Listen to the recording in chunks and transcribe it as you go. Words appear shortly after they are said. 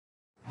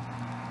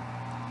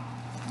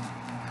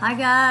Hi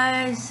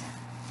guys,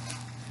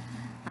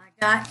 I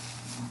got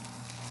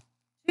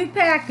two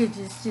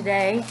packages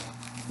today.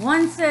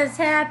 One says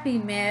Happy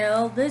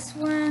Mail. This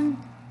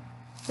one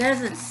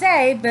doesn't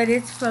say, but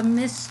it's from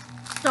Miss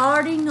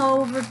Starting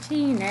Over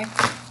Tina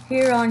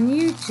here on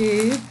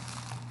YouTube.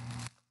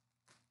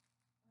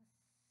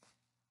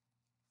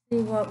 See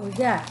what we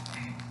got.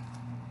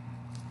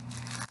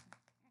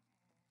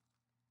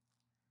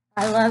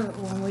 I love it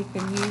when we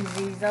can use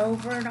these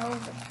over and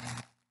over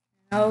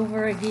and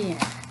over again.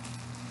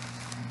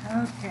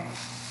 Okay.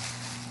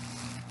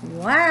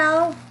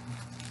 Wow.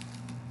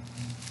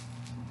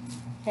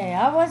 Okay,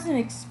 I wasn't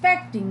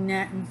expecting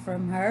nothing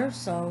from her,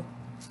 so,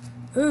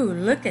 ooh,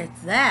 look at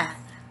that.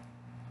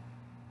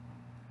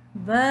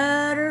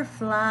 Butterflies.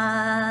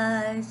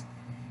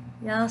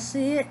 Y'all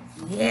see it?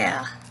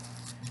 Yeah.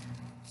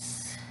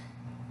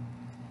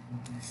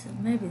 So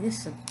maybe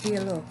this will be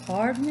a little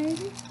card,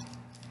 maybe?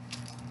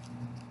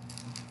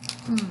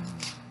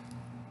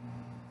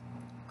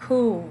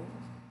 Cool.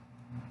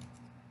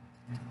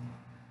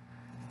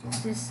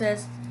 This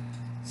says,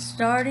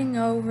 Starting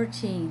Over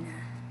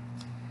Tina.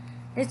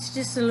 It's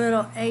just a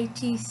little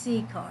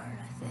ATC card,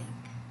 I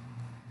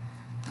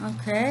think.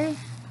 Okay.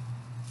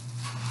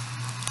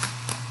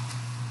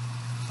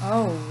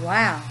 Oh,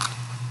 wow.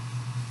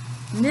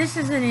 And this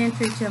is an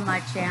entry to my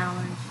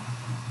challenge.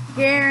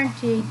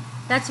 Guaranteed.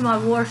 That's my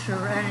washer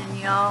running,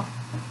 y'all.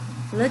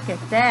 Look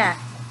at that.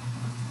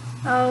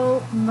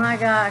 Oh my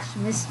gosh,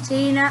 Miss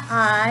Tina,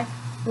 I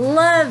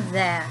love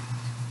that.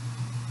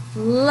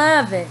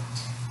 Love it.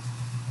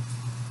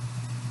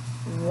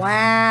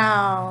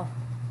 Wow.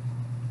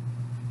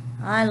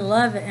 I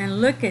love it.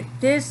 And look at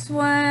this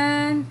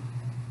one.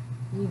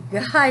 You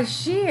guys,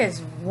 she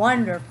is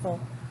wonderful.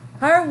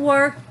 Her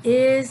work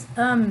is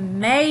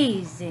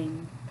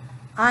amazing.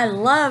 I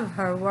love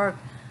her work.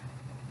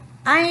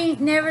 I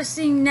ain't never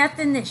seen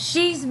nothing that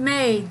she's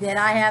made that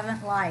I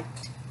haven't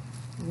liked.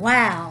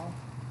 Wow.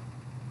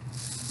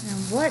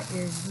 And what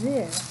is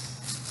this?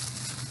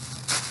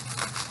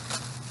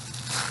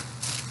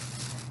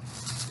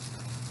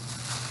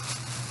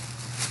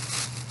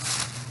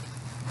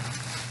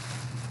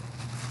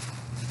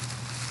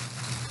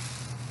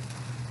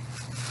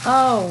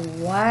 Oh,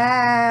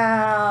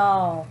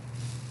 wow.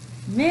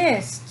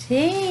 Miss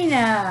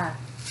Tina.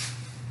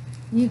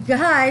 You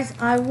guys,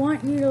 I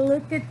want you to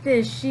look at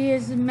this. She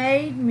has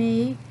made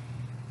me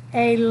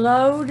a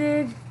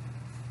loaded,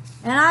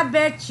 and I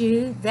bet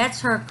you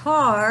that's her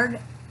card.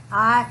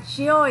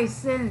 She always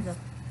sends them.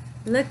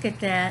 Look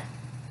at that.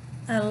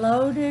 A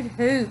loaded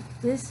hoop.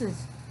 This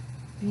is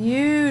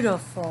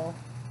beautiful.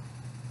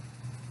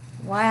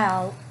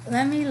 Wow.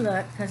 Let me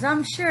look, because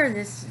I'm sure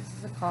this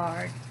is the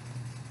card.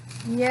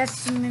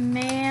 Yes,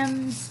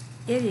 ma'am,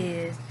 it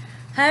is.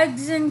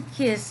 Hugs and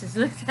kisses.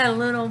 Look at that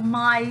little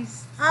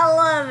mice. I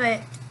love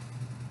it.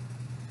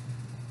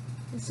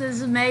 This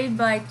is made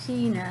by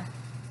Tina.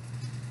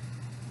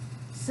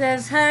 It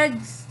says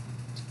hugs,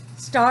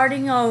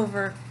 starting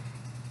over.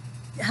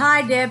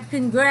 Hi, Deb,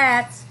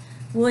 congrats.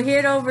 We'll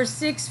hit over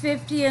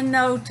 650 in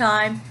no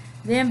time.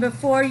 Then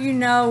before you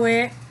know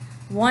it,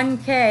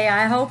 1K.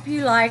 I hope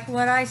you like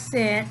what I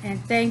sent,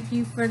 and thank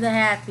you for the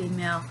Happy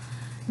Mail.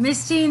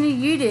 Miss Tina,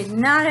 you did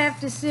not have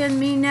to send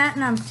me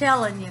nothing. I'm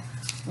telling you,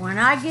 when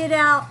I get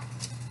out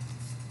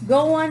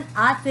going,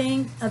 I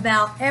think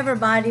about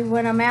everybody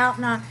when I'm out,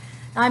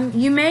 and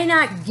you may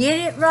not get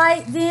it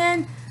right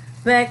then,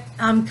 but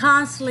I'm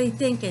constantly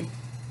thinking,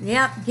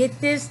 yep, get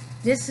this.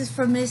 This is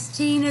for Miss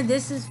Tina.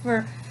 This is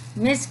for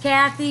Miss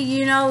Kathy.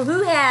 You know,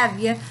 who have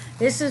you?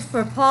 This is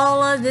for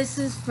Paula. This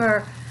is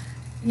for,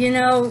 you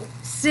know,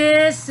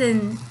 Sis.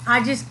 And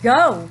I just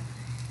go.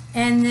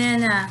 And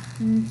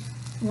then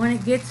when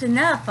it gets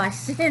enough, I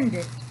send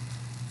it.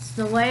 It's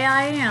the way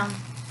I am.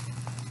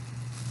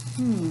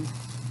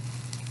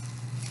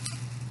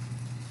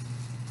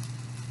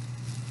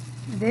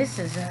 This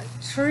is a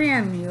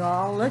trim, you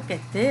all. Look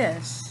at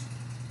this.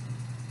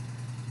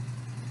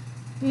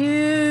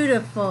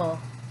 Beautiful.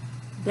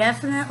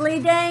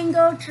 Definitely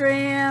dango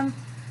trim.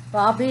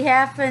 I'll be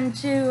having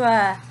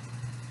to,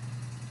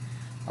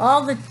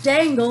 all the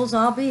dangles,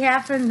 I'll be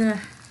having to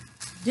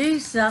do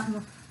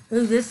something.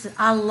 Ooh,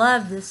 I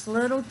love this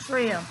little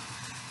trim.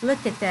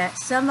 Look at that.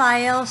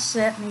 Somebody else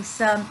sent me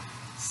some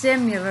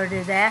similar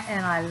to that,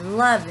 and I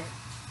love it.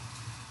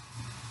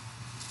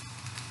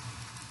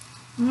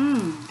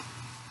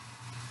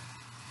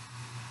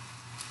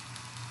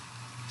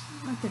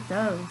 Look at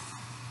those.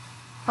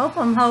 Hope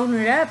I'm holding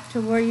it up to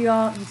where you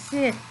all can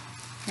see it.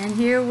 And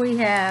here we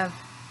have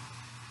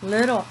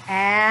little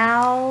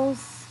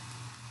owls,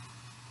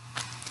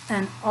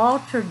 an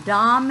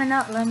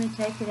ultra-dominant. Let me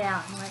take it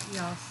out and let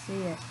y'all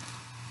see it.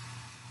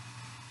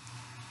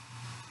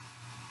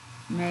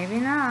 Maybe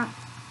not.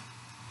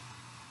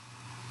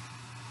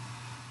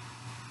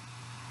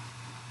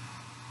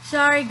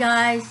 Sorry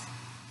guys,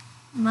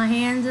 my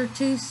hands are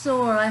too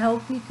sore. I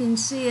hope you can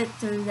see it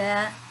through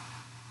that.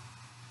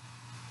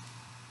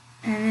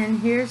 And then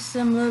here's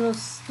some little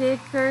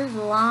stickers,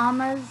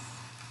 llamas.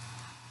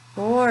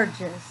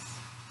 Gorgeous.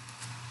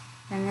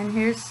 And then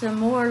here's some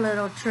more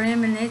little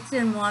trim, and it's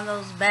in one of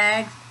those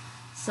bags.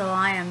 So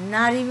I am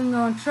not even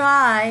going to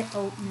try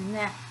opening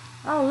that.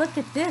 Oh, look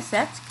at this.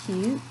 That's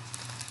cute.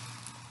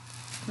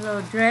 A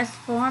little dress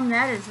form.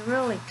 That is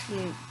really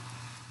cute.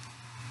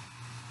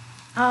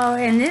 Oh,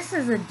 and this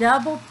is a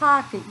double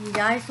pocket, you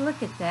guys.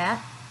 Look at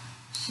that.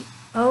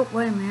 Oh,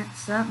 wait a minute.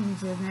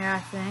 Something's in there, I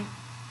think.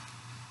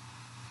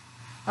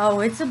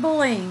 Oh, it's a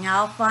bling.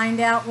 I'll find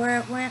out where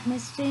it went,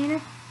 Miss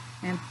Tina.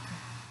 And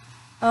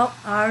oh,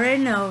 I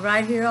already know.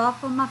 Right here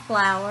off of my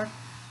flower.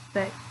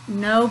 But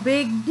no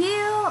big deal.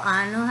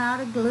 I know how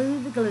to glue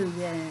the glue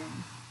gun.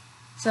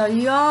 So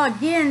you all,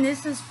 again,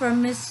 this is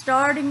from Miss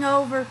Starting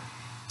Over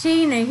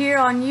Tina here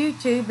on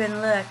YouTube.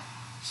 And look,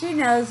 she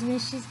knows me.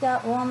 She's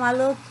got one of my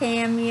little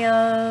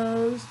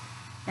cameos.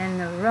 And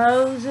the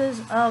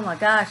roses. Oh my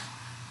gosh.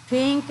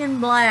 Pink and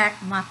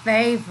black, my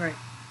favorite.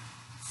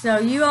 So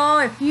you all,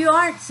 if you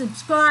aren't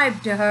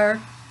subscribed to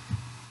her,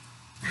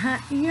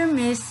 you're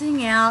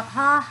missing out.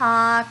 Ha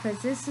ha,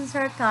 because this is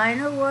her kind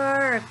of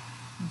work.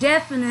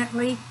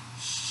 Definitely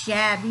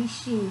shabby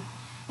chic.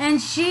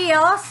 And she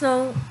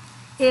also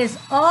is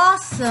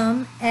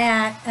awesome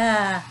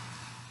at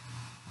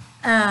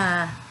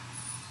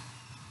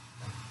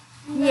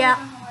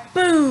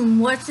boom,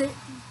 what's it?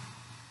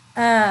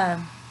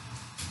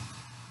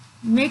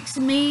 Mixed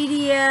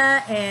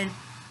media and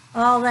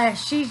all that.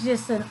 She's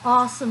just an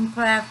awesome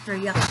crafter,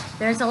 y'all.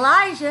 There's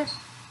Elijah.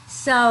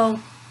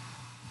 So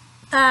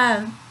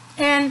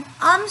and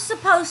I'm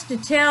supposed to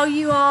tell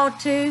you all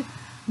too,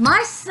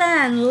 my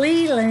son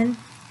Leland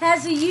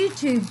has a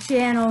YouTube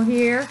channel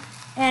here,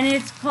 and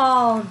it's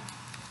called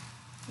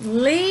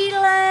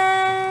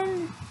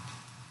Leland.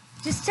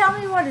 Just tell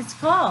me what it's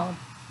called.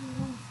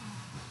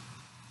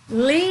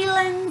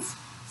 Leland's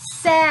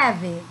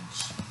Savage.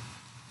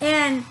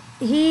 And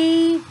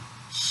he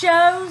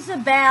shows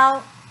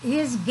about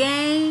his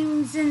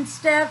games and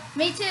stuff.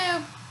 Me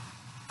too.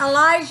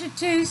 Elijah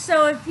too.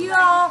 So if you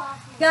all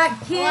got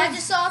kids,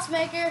 Elijah Sauce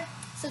Maker,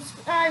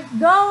 subscribe.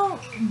 go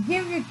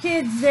give your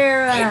kids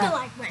their Hit the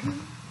like button.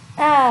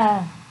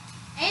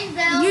 And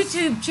bells.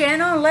 YouTube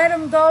channel. Let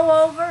them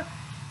go over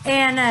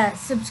and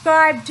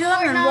subscribe to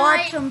them and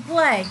watch them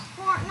play.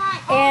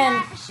 Fortnite.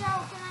 And Show.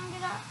 Can I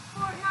get up?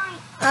 Fortnite.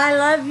 I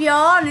love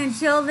y'all, and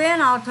until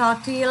then, I'll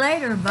talk to you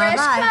later. Bye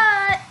bye.